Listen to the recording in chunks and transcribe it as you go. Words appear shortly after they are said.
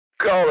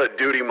Call of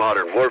Duty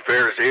Modern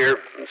Warfare is here,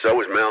 and so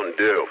is Mountain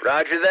Dew.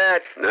 Roger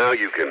that. Now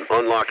you can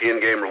unlock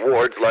in-game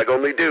rewards like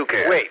only Dew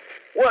can. Wait,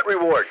 what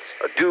rewards?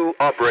 A Dew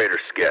Operator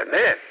Skin.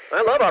 Man,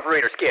 I love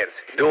Operator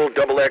Skins. Dual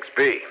double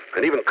XP,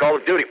 and even Call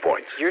of Duty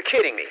points. You're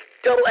kidding me.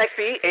 Double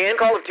XP and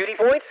Call of Duty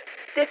points?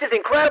 This is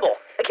incredible.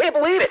 I can't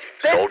believe it.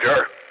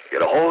 Soldier,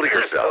 get a hold of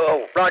yourself.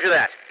 Oh, roger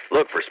that.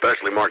 Look for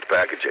specially marked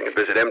packaging and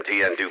visit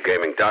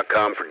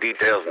mtndewgaming.com for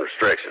details and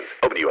restrictions.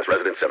 Open to U.S.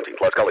 residents 17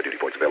 plus. Call of Duty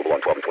points available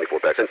on 12 and 24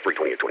 packs and free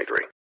 28-23.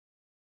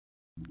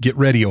 Get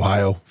ready,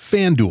 Ohio.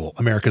 FanDuel,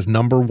 America's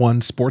 #1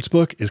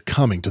 sportsbook, is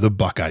coming to the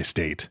Buckeye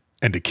State.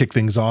 And to kick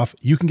things off,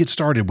 you can get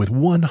started with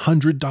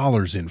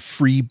 $100 in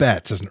free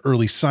bets as an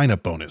early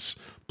sign-up bonus.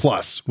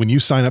 Plus, when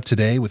you sign up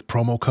today with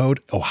promo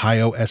code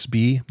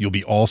OhioSB, you'll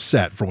be all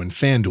set for when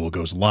FanDuel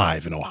goes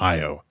live in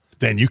Ohio.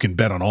 Then you can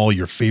bet on all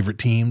your favorite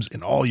teams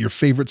and all your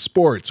favorite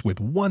sports with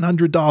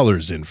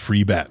 $100 in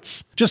free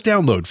bets. Just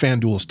download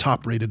FanDuel's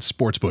top-rated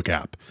sportsbook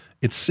app.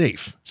 It's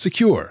safe,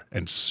 secure,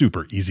 and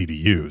super easy to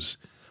use.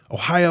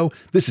 Ohio,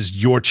 this is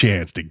your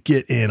chance to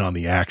get in on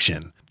the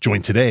action.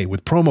 Join today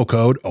with promo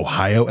code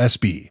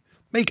OhioSB.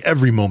 Make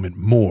every moment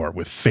more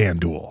with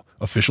FanDuel,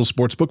 official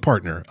sportsbook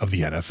partner of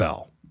the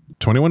NFL.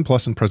 21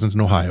 plus and present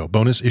in Ohio.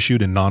 Bonus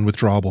issued in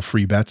non-withdrawable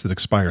free bets that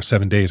expire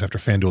 7 days after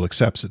FanDuel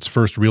accepts its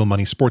first real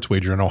money sports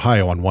wager in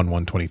Ohio on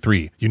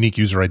 1/1/23. Unique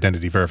user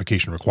identity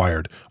verification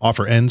required.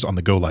 Offer ends on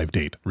the go-live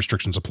date.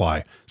 Restrictions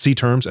apply. See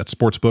terms at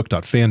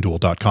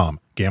sportsbook.fanduel.com.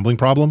 Gambling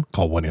problem?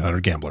 Call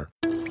 1-800-GAMBLER.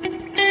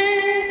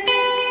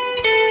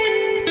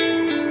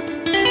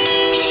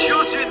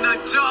 Shot in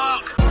the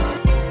dark.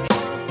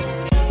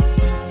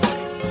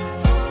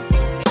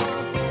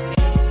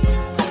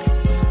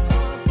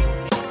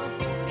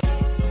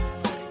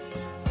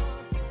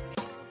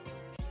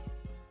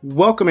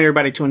 Welcome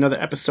everybody to another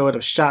episode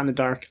of Shot in the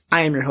Dark.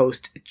 I am your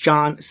host,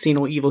 John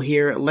Cino Evil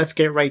here. Let's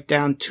get right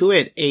down to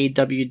it.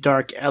 AEW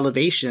Dark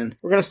Elevation.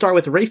 We're going to start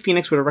with Ray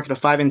Phoenix with a record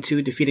of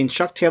 5-2, defeating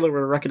Chuck Taylor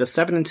with a record of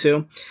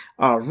 7-2.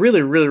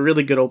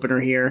 Really good opener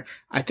here.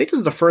 I think this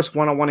is the first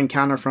one-on-one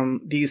encounter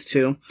from these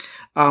two.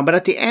 But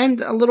at the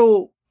end, a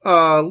little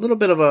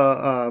bit of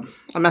a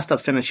messed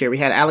up finish here. We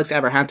had Alex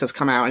Abrahantes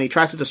come out and he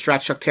tries to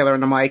distract Chuck Taylor on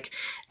the mic,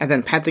 and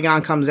then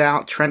Pentagon comes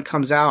out, Trent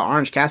comes out,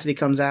 Orange Cassidy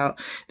comes out.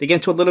 They get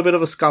into a little bit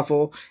of a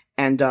scuffle,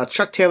 and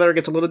Chuck Taylor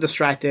gets a little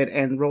distracted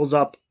and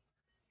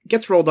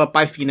gets rolled up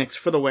by Phoenix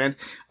for the win.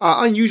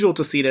 Unusual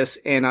to see this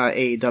in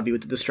AEW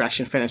with the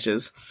distraction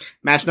finishes.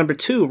 Match number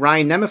 2,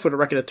 Ryan Nemeth with a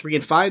record of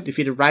 3-5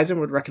 defeated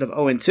Ryzen with a record of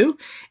 0-2.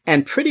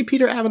 And Pretty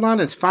Peter Avalon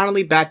is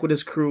finally back with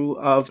his crew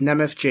of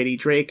Nemeth, JD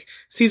Drake,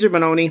 Cesar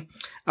Bononi.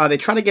 They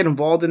try to get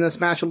involved in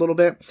this match a little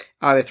bit.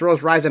 They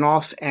throws Ryzen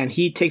off, and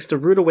he takes the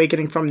rude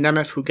awakening from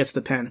Nemeth, who gets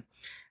the pin.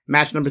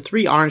 Match number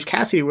 3, Orange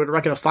Cassidy with a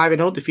record of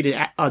 5-0 defeated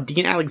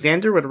Dean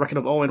Alexander with a record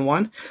of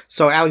 0-1.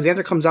 So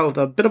Alexander comes out with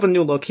a bit of a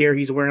new look here.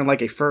 He's wearing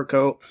like a fur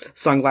coat,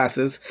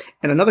 sunglasses,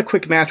 and another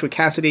quick match with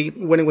Cassidy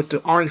winning with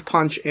the Orange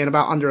Punch in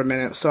about under a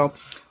minute. So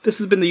this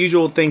has been the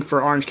usual thing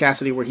for Orange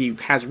Cassidy, where he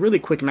has really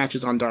quick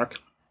matches on Dark.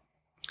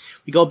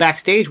 We go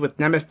backstage with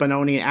Nemeth,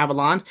 Bononi, and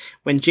Avalon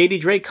when JD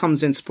Drake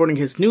comes in sporting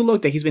his new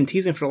look that he's been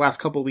teasing for the last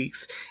couple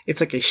weeks. It's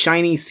like a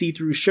shiny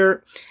see-through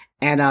shirt,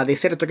 and they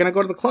say that they're going to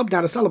go to the club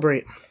now to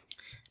celebrate.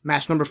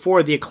 Match number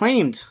 4, The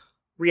Acclaimed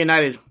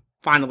reunited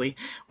finally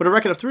with a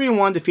record of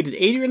 3-1, defeated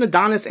Adrian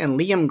Adonis and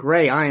Liam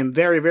Gray. I am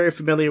very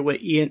familiar with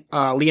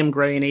Liam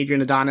Gray and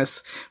Adrian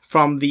Adonis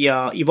from the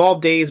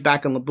Evolve days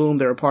back in Laboom.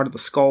 They were part of the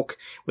Skulk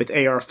with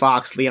AR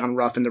Fox, Leon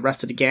Ruff, and the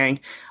rest of the gang.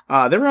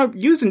 They were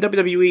used in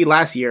WWE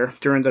last year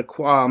during the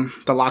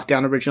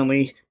lockdown,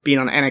 originally being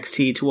on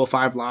NXT,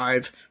 205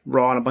 Live,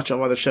 Raw, and a bunch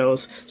of other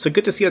shows. So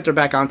good to see that they're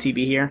back on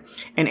TV here.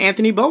 And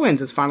Anthony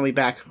Bowens is finally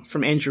back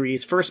from injury.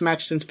 His first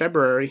match since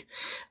February.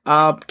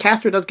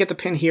 Castro does get the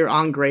pin here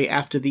on Gray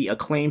after the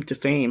Acclaim to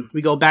Fame.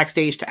 We go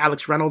backstage to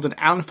Alex Reynolds and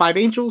Alan 5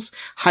 Angels,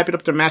 hyping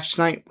up their match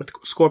tonight with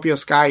Scorpio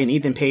Sky and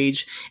Ethan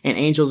Page, and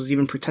Angels is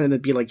even pretending to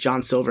be like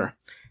John Silver.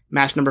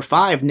 Match number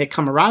 5, Nick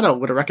Camarado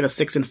with a record of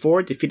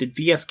 6-4 defeated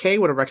VSK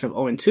with a record of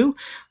 0-2.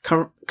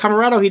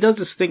 Camarado, he does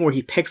this thing where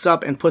he picks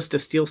up and puts the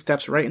steel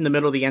steps right in the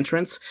middle of the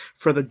entrance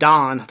for the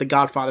Don, the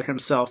Godfather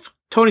himself,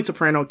 Tony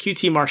Soprano,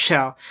 QT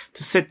Marshall,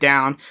 to sit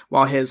down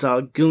while his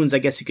goons, I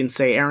guess you can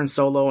say, Aaron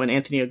Solo and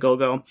Anthony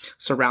Ogogo,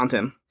 surround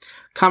him.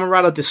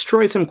 Camarado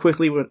destroys him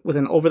quickly with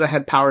an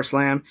over-the-head power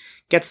slam,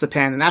 gets the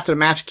pin, and after the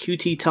match,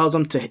 QT tells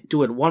him to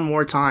do it one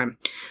more time.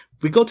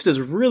 We go to this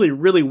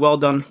really well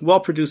done, well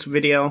produced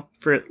video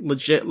for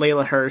legit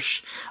Layla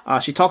Hirsch.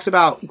 She talks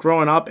about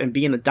growing up and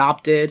being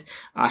adopted,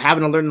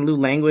 having to learn a new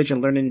language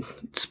and learning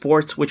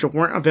sports, which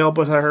weren't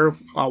available to her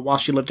while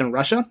she lived in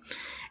Russia.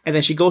 And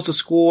then she goes to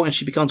school and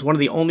she becomes one of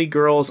the only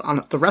girls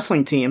on the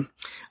wrestling team.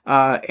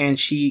 And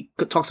she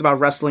talks about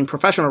wrestling,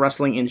 professional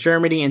wrestling in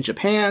Germany and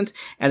Japan,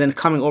 and then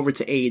coming over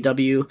to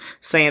AEW,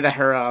 saying that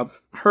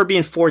her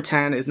being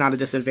 4'10" is not a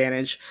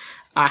disadvantage.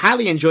 I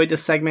highly enjoyed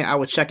this segment. I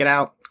would check it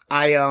out.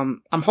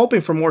 I'm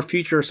hoping for more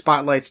future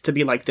spotlights to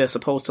be like this,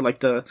 opposed to like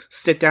the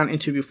sit down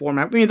interview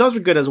format. I mean, those are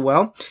good as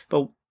well,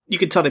 but you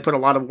can tell they put a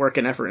lot of work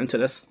and effort into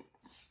this.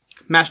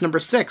 Match number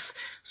 6,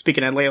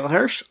 speaking of Layla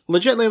Hirsch,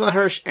 legit Layla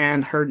Hirsch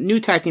and her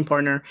new tag team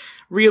partner,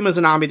 Ryu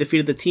Mizunami,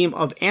 defeated the team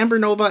of Amber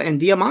Nova and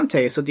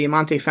Diamante. So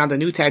Diamante found a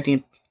new tag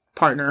team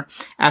partner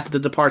after the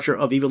departure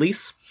of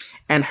Ivelisse.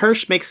 And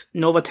Hirsch makes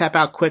Nova tap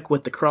out quick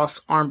with the cross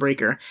arm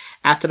breaker.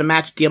 After the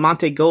match,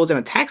 Diamante goes and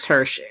attacks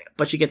Hirsch,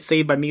 but she gets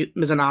saved by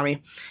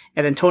Mizunami.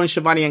 And then Tony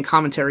Schiavone in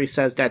commentary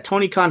says that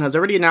Tony Khan has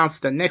already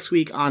announced that next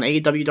week on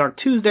AEW Dark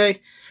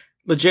Tuesday,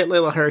 legit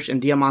Layla Hirsch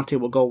and Diamante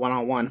will go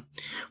one-on-one.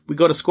 We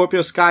go to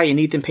Scorpio Sky and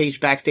Ethan Page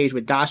backstage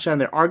with Dasha, and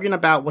they're arguing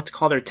about what to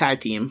call their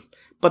tag team.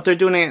 But they're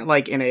doing it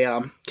like in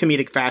a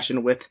comedic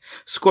fashion, with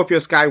Scorpio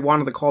Sky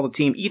wanting to call the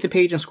team Ethan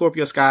Page and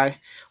Scorpio Sky,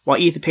 while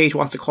Ethan Page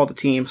wants to call the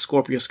team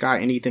Scorpio Sky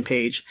and Ethan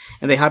Page.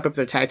 And they hype up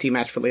their tag team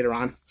match for later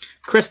on.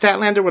 Chris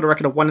Statlander with a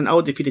record of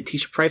 1-0 defeated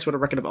Tisha Price with a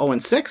record of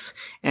 0-6.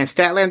 And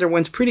Statlander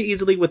wins pretty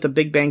easily with the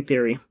Big Bang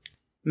Theory.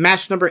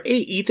 Match number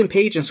 8, Ethan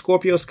Page and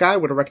Scorpio Sky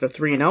with a record of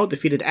 3-0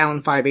 defeated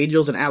Alan 5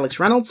 Angels and Alex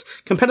Reynolds.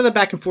 Competitive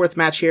back and forth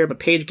match here, but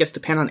Page gets the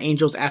pin on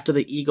Angels after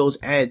the Ego's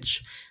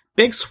Edge.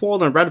 Big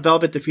Swole and Red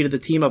Velvet defeated the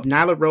team of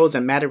Nyla Rose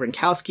and Maddie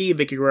Rinkowski.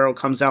 Vicky Guerrero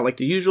comes out like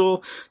the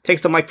usual,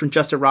 takes the mic from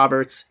Justin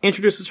Roberts,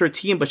 introduces her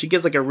team, but she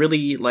gives like a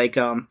really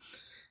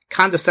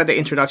condescending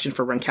introduction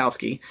for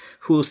Rinkowski,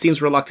 who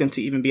seems reluctant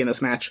to even be in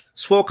this match.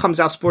 Swole comes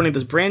out sporting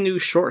this brand new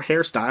short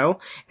hairstyle,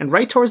 and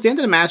right towards the end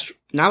of the match,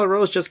 Nyla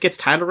Rose just gets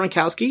tired of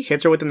Rinkowski,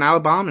 hits her with the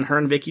Nyla bomb, and her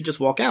and Vicky just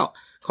walk out,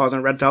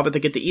 causing Red Velvet to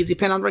get the easy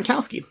pin on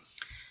Rinkowski.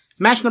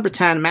 Match number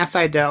 10, Matt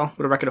Sydal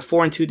with a record of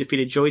 4-2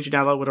 defeated Joey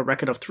Janela with a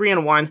record of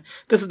 3-1.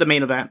 This is the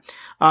main event.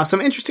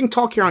 Some interesting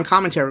talk here on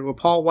commentary with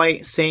Paul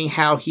White saying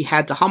how he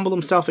had to humble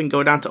himself and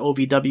go down to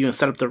OVW and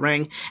set up the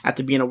ring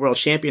after being a world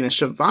champion. And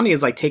Schiavone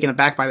is like taken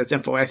aback by this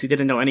info as he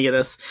didn't know any of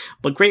this.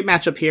 But great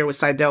matchup here with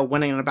Sydal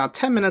winning in about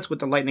 10 minutes with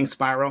the lightning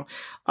spiral.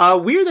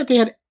 Weird that they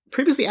had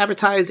previously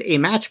advertised a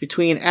match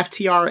between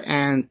FTR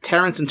and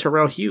Terrence and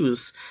Terrell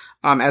Hughes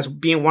as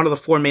being one of the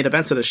 4 main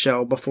events of the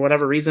show, but for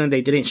whatever reason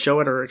they didn't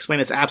show it or explain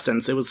its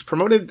absence. It was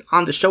promoted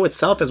on the show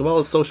itself as well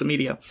as social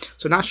media,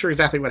 so not sure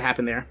exactly what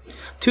happened there.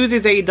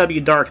 Tuesday's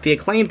AEW Dark, the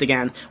Acclaimed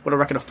again, with a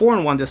record of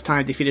 4-1 this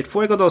time, defeated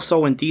Fuego del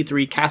Sol and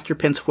D3. Castor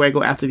pins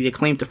Fuego after the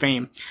Acclaimed to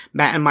fame.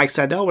 Matt and Mike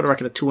Sydal with a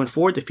record of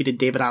 2-4, defeated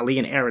David Ali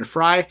and Aaron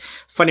Fry.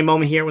 Funny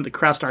moment here when the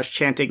crowd starts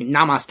chanting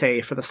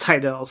Namaste for the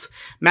Sydals.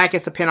 Matt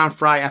gets the pin on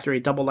Fry after a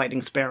double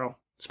lightning spiral.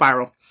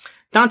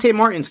 Dante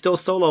Martin, still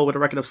solo with a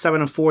record of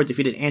 7-4,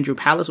 defeated Andrew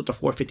Palace with a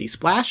 450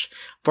 splash.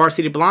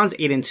 Varsity Blondes,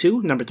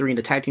 8-2, number 3 in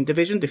the tag team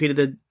division,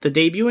 defeated the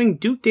debuting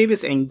Duke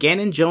Davis and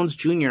Gannon Jones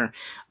Jr.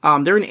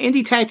 They're an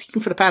indie tag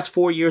team for the past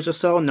 4 years or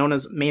so, known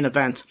as Main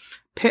Event.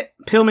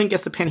 Pillman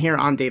gets the pin here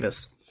on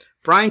Davis.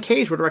 Brian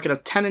Cage with a record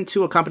of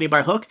 10-2, accompanied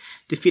by Hook,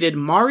 defeated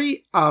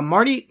Marty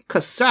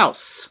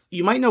Casaus.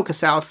 You might know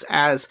Casaus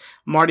as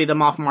Marty the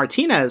Moth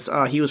Martinez.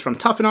 He was from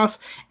Tough Enough,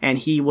 and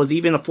he was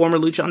even a former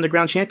Lucha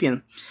Underground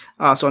champion.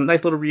 So a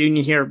nice little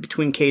reunion here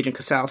between Cage and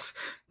Casaus.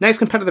 Nice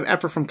competitive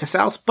effort from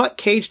Casaus, but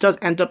Cage does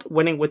end up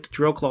winning with the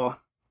Drill Claw.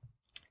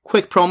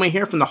 Quick promo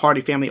here from the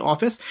Hardy family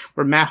office,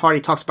 where Matt Hardy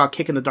talks about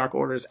kicking the Dark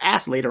Order's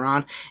ass later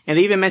on, and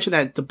they even mention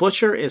that the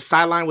Butcher is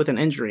sidelined with an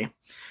injury.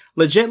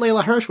 Legit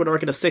Layla Hirsch with a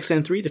record of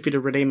 6-3 defeated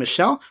Renee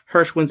Michelle.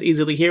 Hirsch wins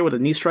easily here with a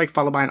knee strike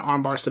followed by an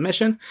armbar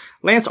submission.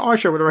 Lance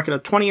Archer with a record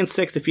of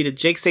 20-6 defeated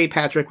Jake St.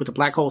 Patrick with a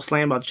black hole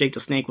slam while Jake the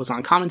Snake was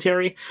on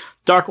commentary.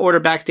 Dark Order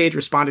backstage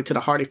responded to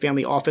the Hardy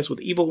family office with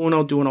Evil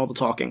Uno doing all the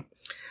talking.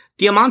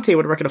 Diamante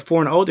with a record of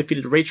 4-0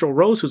 defeated Rachel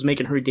Rose, who's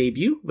making her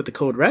debut with the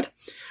code red.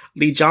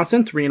 Lee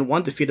Johnson,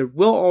 3-1, defeated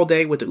Will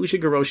Allday with the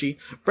Ushigoroshi.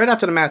 Right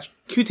after the match,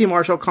 QT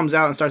Marshall comes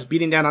out and starts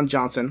beating down on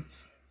Johnson,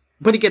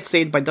 but he gets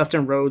saved by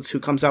Dustin Rhodes, who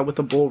comes out with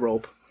the bull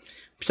rope.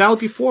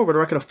 Penelope Ford with a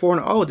record of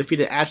 4-0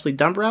 defeated Ashley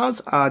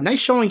Dunbrowse. Nice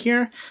showing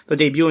here, the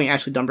debuting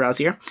Ashley Dunbrowse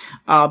here.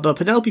 But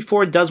Penelope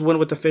Ford does win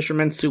with the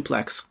Fisherman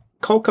Suplex.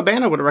 Cole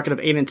Cabana with a record of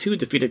 8-2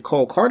 defeated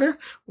Cole Carter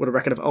with a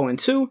record of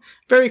 0-2.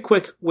 Very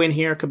quick win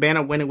here.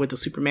 Cabana winning with the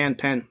Superman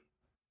pin.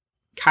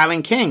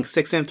 Kylan King,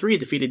 6-3,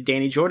 defeated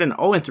Danny Jordan,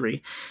 0-3.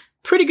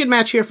 Pretty good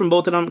match here from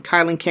both of them.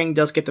 Kylan King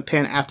does get the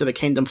pin after the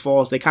Kingdom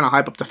Falls. They kind of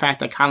hype up the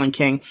fact that Kylan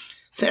King,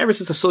 so ever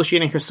since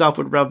associating herself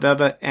with Red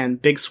Velvet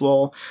and Big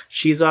Swole,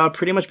 she's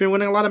pretty much been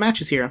winning a lot of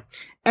matches here.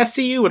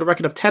 SCU with a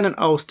record of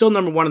 10-0, still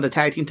number 1 in the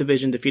tag team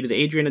division, defeated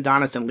Adrian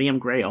Adonis and Liam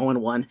Gray,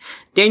 0-1.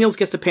 Daniels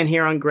gets the pin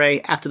here on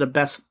Gray after the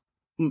best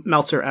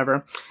Meltzer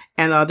ever.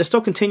 And they're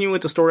still continuing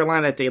with the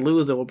storyline that they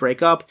lose, they will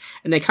break up.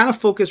 And they kind of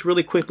focus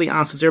really quickly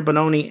on Cesar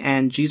Bononi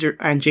and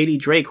JD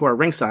Drake, who are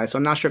ringside. So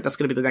I'm not sure if that's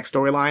going to be the next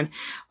storyline.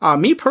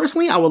 Me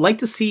personally, I would like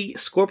to see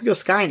Scorpio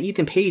Sky and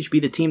Ethan Page be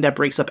the team that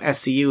breaks up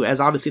SCU, as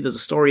obviously there's a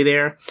story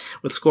there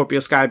with Scorpio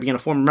Sky being a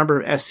former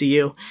member of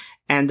SCU.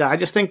 And I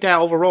just think that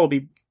overall would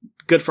be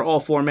good for all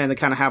 4 men to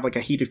kind of have like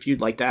a heated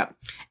feud like that.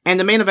 And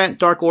the main event,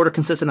 Dark Order,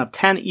 consisting of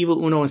 10,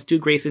 Evil Uno and Stu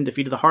Grayson,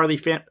 defeated the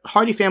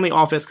Hardy family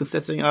office,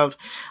 consisting of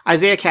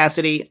Isaiah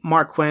Cassidy,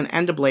 Mark Quinn,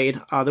 and The Blade.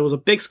 There was a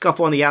big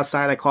scuffle on the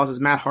outside that causes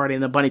Matt Hardy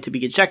and the Bunny to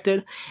be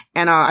ejected.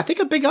 And I think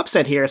a big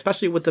upset here,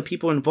 especially with the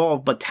people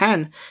involved, but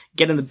 10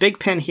 getting the big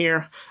pin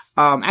here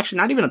Actually,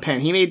 not even a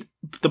pin. He made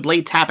the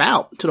blade tap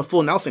out to the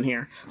full Nelson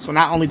here. So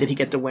not only did he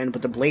get the win,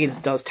 but the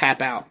blade does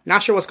tap out.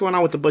 Not sure what's going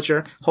on with the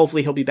Butcher.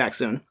 Hopefully he'll be back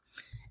soon.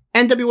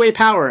 NWA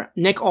Power,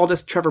 Nick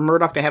Aldis, Trevor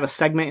Murdoch. They have a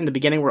segment in the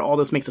beginning where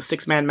Aldis makes a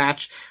 6-man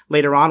match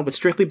later on with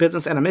Strictly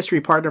Business and a mystery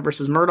partner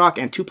versus Murdoch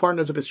and 2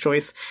 partners of his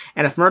choice.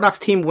 And if Murdoch's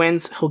team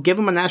wins, he'll give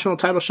him a national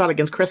title shot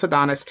against Chris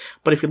Adonis.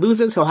 But if he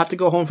loses, he'll have to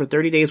go home for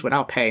 30 days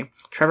without pay.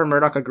 Trevor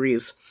Murdoch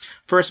agrees.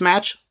 First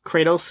match,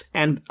 Kratos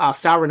and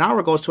Sal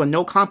Rinauro goes to a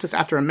no contest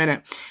after a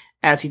minute,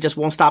 as he just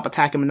won't stop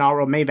attacking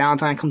Monaro. May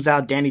Valentine comes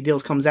out, Danny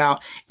Deals comes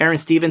out, Aaron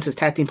Stevens, his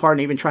tag team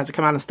partner, even tries to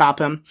come out and stop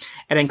him,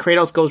 and then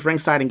Kratos goes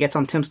ringside and gets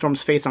on Tim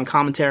Storm's face on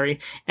commentary,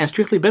 and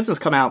Strictly Business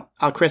come out,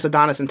 Chris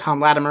Adonis and Tom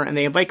Latimer, and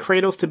they invite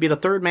Kratos to be the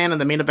third man in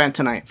the main event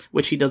tonight,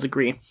 which he does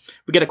agree.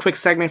 We get a quick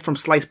segment from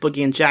Slice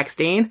Boogie and Jack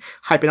Stain,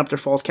 hyping up their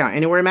Falls Count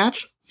Anywhere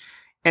match.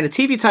 And a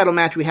TV title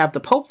match, we have the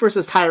Pope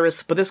versus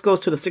Tyrus, but this goes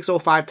to the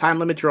 6:05 time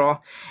limit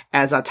draw,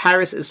 as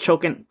Tyrus is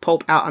choking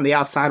Pope out on the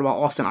outside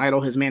while Austin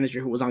Idol, his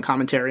manager who was on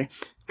commentary,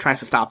 tries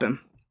to stop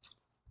him.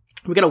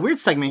 We got a weird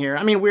segment here.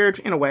 I mean, weird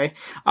in a way.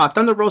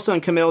 Thunder Rosa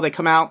and Camille, they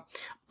come out,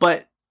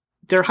 but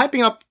they're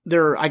hyping up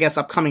their, I guess,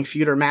 upcoming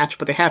feud or match,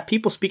 but they have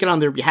people speaking on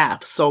their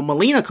behalf. So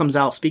Melina comes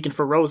out speaking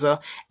for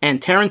Rosa,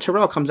 and Taryn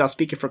Terrell comes out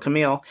speaking for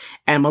Camille,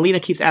 and Melina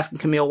keeps asking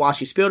Camille why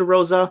she spilled to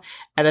Rosa,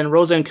 and then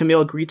Rosa and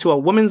Camille agree to a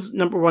women's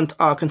number 1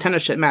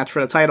 contendership match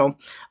for the title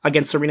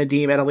against Serena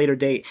Deeb at a later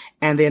date,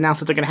 and they announce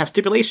that they're going to have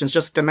stipulations,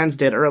 just like the men's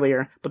did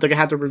earlier, but they're going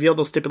to have to reveal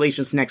those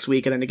stipulations next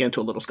week, and then they get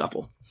into a little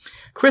scuffle.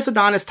 Chris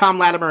Adonis, Tom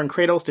Latimer, and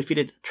Kratos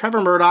defeated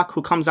Trevor Murdoch,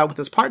 who comes out with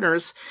his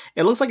partners.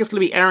 It looks like it's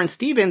going to be Aaron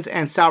Stevens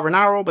and Sal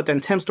Rinauro, but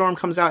then Tim Storm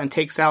comes out and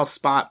takes Sal's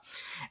spot.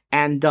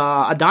 And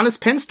Adonis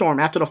pins Storm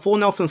after the full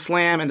Nelson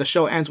slam, and the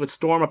show ends with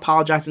Storm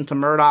apologizing to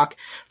Murdoch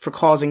for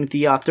causing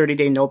the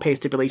 30-day no-pay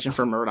stipulation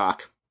for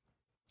Murdoch.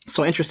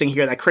 So interesting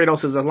here that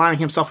Kratos is aligning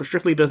himself for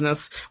Strictly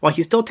Business while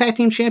he's still tag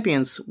team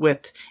champions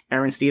with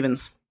Aaron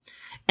Stevens.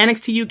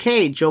 NXT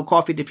UK, Joe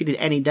Coffey defeated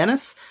Eddie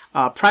Dennis.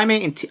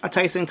 Primate and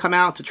Tyson come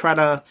out to try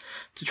to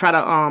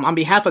on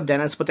behalf of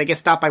Dennis, but they get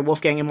stopped by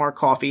Wolfgang and Mark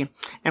Coffey.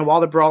 And while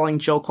they're brawling,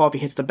 Joe Coffey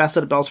hits the best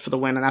of the bells for the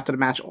win, and after the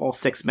match, all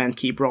 6 men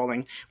keep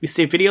brawling. We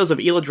see videos of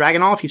Ilya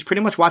Dragunov. He's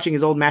pretty much watching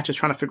his old matches,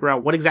 trying to figure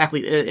out what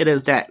exactly it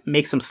is that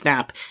makes him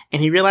snap,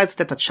 and he realizes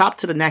that the chop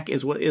to the neck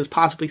is what is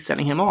possibly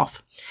setting him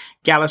off.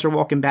 Gallus are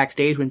walking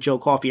backstage when Joe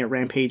Coffey and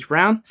Rampage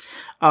Brown.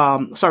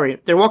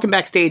 They're walking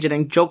backstage, and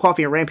then Joe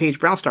Coffey and Rampage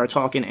Brown start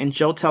talking, and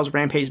Joe tells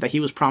Rampage that he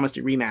was promised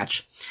a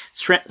rematch.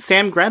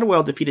 Sam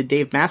Gradwell defeated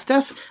Dave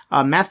Mastiff.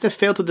 Mastiff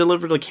failed to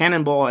deliver the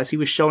cannonball as he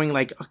was showing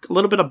like a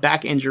little bit of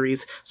back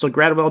injuries, so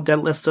Gradwell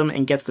deadlifts him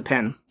and gets the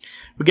pin.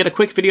 We get a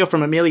quick video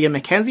from Amelia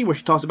McKenzie where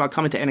she talks about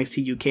coming to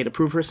NXT UK to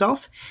prove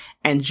herself.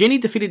 And Ginny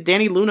defeated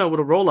Danny Luna with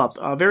a roll-up.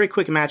 A very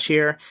quick match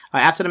here.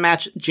 After the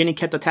match, Ginny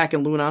kept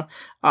attacking Luna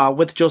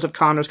with Joseph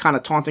Connors kind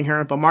of taunting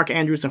her, but Mark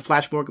Andrews and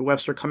Flash Morgan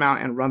Webster come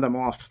out and run them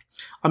off.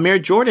 Amir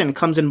Jordan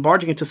comes in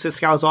barging into Sid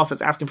Scala's office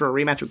asking for a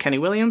rematch with Kenny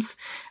Williams.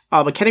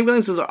 But Kenny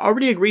Williams has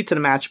already agreed to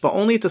the match, but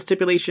only if the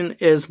stipulation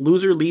is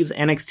loser leaves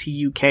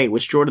NXT UK,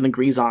 which Jordan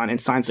agrees on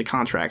and signs the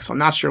contract. So I'm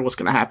not sure what's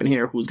going to happen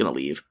here, who's going to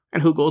leave,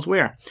 and who goes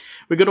where.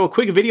 We go to a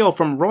quick video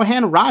from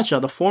Rohan Raja,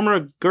 the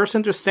former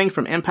Gursinder Singh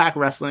from Impact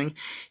Wrestling.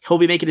 He'll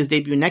be making his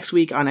debut next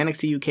week on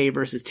NXT UK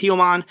versus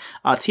Teoman.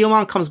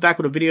 Teoman comes back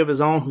with a video of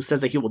his own who says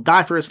that he will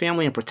die for his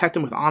family and protect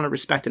them with honor,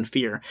 respect, and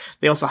fear.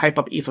 They also hype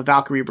up Aoife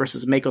Valkyrie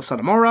versus Meiko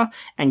Satomura,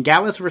 and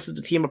Gallus versus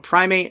the team of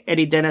Primate,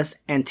 Eddie Dennis,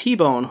 and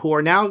T-Bone, who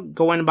are now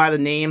going by the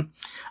name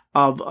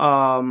of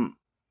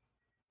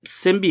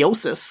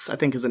Symbiosis, I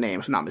think is the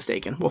name, if I'm not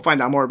mistaken. We'll find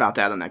out more about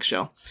that on the next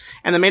show.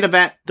 And the main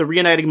event, the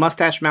Reuniting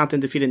Mustache Mountain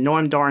defeated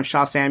Noam Dar and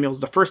Shaw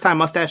Samuels. The first time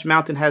Mustache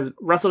Mountain has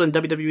wrestled in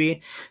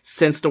WWE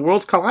since the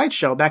Worlds Collide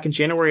show back in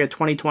January of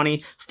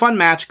 2020. Fun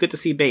match. Good to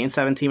see Bate and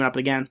 17 up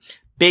again.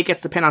 Bate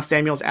gets the pin on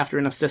Samuels after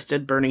an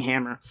assisted Burning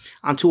Hammer.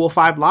 On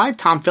 205 Live,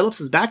 Tom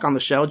Phillips is back on the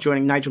show,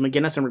 joining Nigel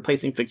McGuinness and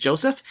replacing Vic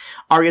Joseph.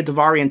 Arya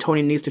Davari and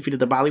Tony Nese defeated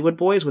the Bollywood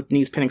Boys, with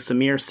Nese pinning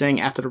Samir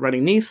Singh after the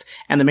running Nese.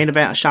 And the main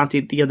event,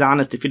 Ashanti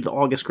Theodonis defeated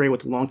August Gray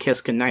with a long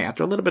kiss goodnight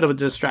after a little bit of a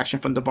distraction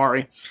from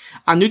Davari.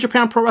 On New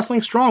Japan Pro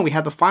Wrestling Strong, we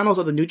have the finals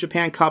of the New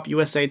Japan Cup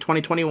USA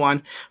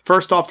 2021.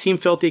 First off, Team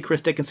Filthy,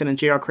 Chris Dickinson and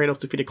JR Kratos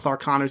defeated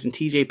Clark Connors and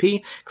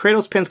TJP.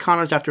 Kratos pins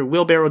Connors after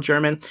Wheelbarrow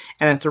German,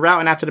 and then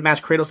throughout and after the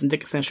match, Kratos and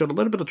Dickinson showed a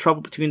little bit of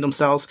trouble between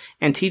themselves,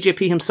 and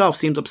TJP himself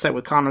seems upset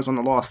with Connors on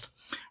the loss.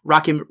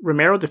 Rocky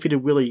Romero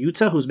defeated Wheeler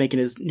Yuta, who's making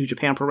his New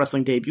Japan Pro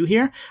Wrestling debut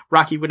here.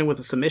 Rocky winning with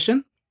a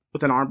submission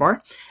with an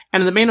armbar. And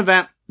in the main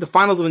event, the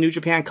finals of the New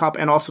Japan Cup,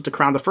 and also to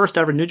crown the first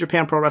ever New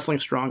Japan Pro Wrestling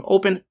Strong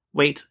Open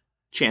Weight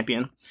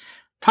Champion.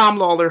 Tom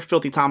Lawler,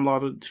 Filthy Tom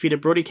Lawler, defeated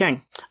Brody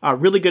King. A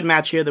really good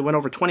match here. They went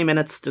over 20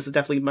 minutes. This is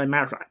definitely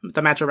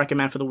the match I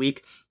recommend for the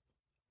week.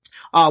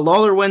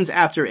 Lawler wins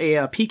after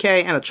a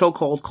PK and a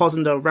chokehold,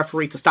 causing the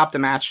referee to stop the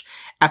match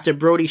after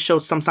Brody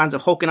showed some signs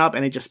of hulking up,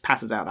 and he just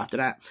passes out after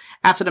that.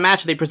 After the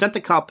match, they present the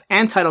cup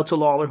and title to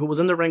Lawler, who was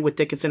in the ring with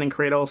Dickinson and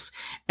Kratos,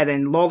 and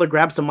then Lawler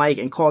grabs the mic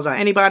and calls out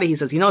anybody. He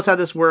says he knows how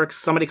this works.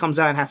 Somebody comes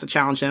out and has to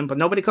challenge him, but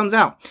nobody comes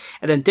out.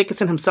 And then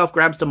Dickinson himself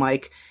grabs the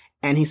mic,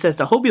 And he says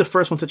that he'll be the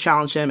first one to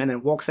challenge him and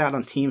then walks out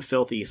on Team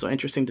Filthy. So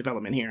interesting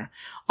development here.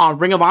 On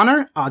Ring of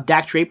Honor,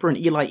 Dak Draper and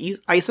Eli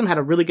Isom had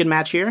a really good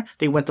match here.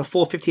 They went the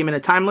full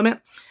 15-minute time limit.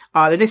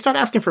 Then they start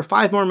asking for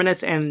 5 more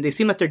minutes, and they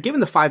seem like they're given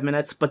the 5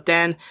 minutes, but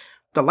then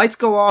the lights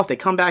go off, they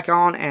come back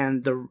on,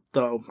 and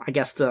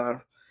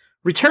the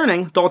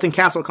returning Dalton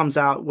Castle comes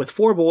out with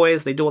 4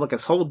 boys. They do like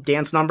this whole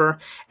dance number,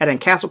 and then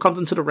Castle comes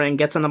into the ring,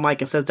 gets on the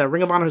mic, and says that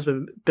Ring of Honor has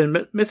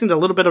been missing a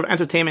little bit of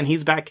entertainment.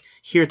 He's back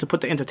here to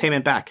put the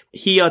entertainment back.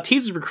 He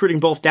teases recruiting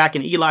both Dak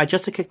and Eli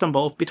just to kick them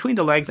both between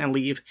the legs and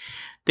leave.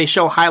 They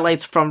show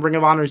highlights from Ring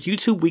of Honor's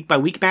YouTube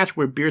week-by-week match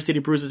where Beer City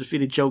Bruiser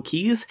defeated Joe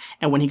Keys,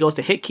 and when he goes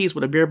to hit Keys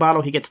with a beer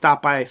bottle, he gets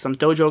stopped by some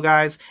dojo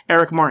guys,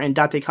 Eric Martin,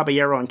 Dante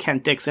Caballero, and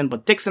Kent Dixon,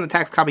 but Dixon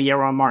attacks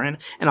Caballero and Martin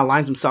and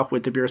aligns himself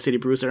with the Beer City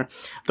Bruiser.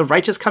 The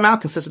Righteous come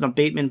out, consisting of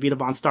Bateman, Vita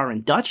Von Star,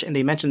 and Dutch, and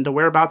they mention the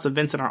whereabouts of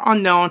Vincent are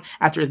unknown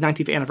after his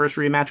 19th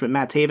anniversary match with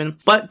Matt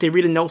Taven, but they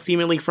read a note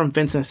seemingly from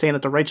Vincent saying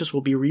that the Righteous will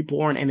be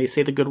reborn, and they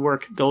say the good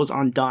work goes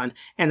undone.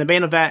 And the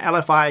main event,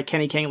 LFI,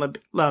 Kenny King,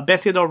 La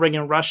Bestia Ring,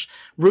 and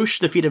Roosh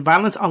defeated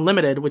Violence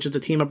Unlimited, which is a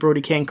team of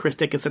Brody King, Chris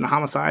Dickinson, and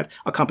Homicide,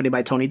 accompanied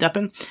by Tony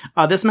Deppen.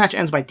 This match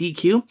ends by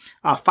DQ.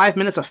 5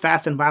 minutes of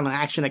fast and violent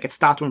action that gets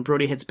stopped when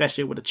Brody hits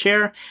Bestia with a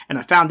chair, and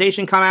a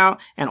Foundation come out,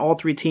 and all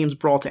 3 teams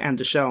brawl to end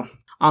the show.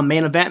 On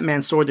main event,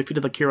 Mansoor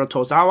defeated Akira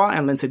Tozawa,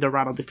 and Lindsay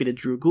Dorado defeated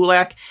Drew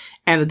Gulak.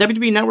 And the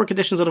WWE Network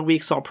editions of the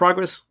week saw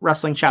Progress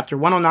Wrestling Chapter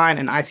 109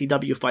 and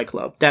ICW Fight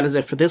Club. That is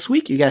it for this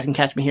week. You guys can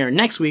catch me here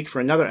next week for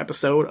another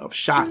episode of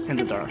Shot in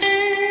the Dark.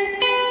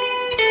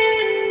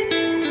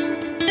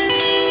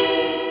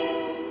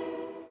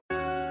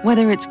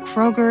 Whether it's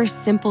Kroger's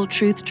Simple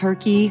Truth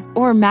Turkey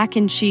or mac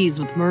and cheese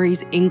with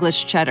Murray's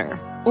English Cheddar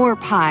or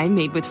pie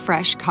made with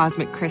fresh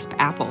Cosmic Crisp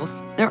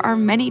apples, there are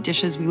many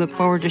dishes we look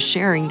forward to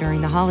sharing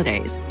during the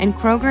holidays. And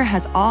Kroger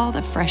has all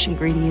the fresh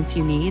ingredients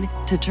you need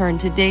to turn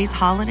today's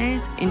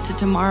holidays into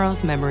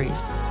tomorrow's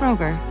memories.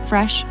 Kroger,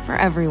 fresh for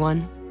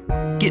everyone.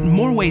 Get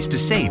more ways to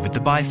save at the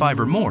Buy 5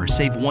 or More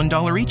Save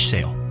 $1 each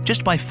sale.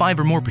 Just buy 5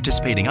 or more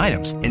participating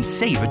items and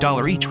save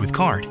 $1 each with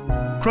card.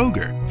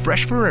 Kroger,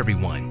 fresh for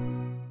everyone.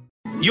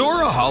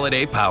 You're a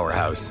holiday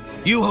powerhouse.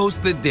 You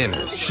host the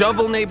dinners,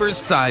 shovel neighbors'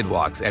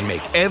 sidewalks, and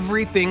make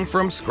everything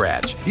from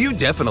scratch. You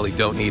definitely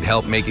don't need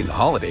help making the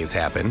holidays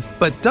happen.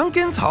 But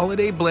Dunkin's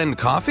Holiday Blend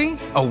Coffee?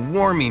 A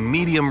warming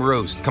medium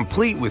roast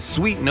complete with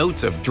sweet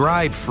notes of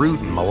dried fruit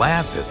and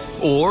molasses.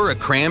 Or a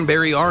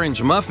cranberry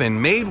orange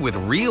muffin made with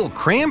real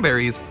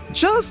cranberries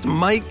just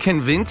might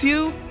convince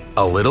you?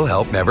 A little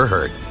help never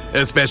hurt.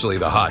 Especially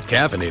the hot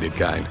caffeinated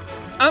kind.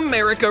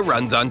 America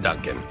runs on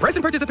Dunkin'. Price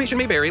and participation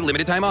may vary.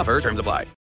 Limited time offer. Terms apply.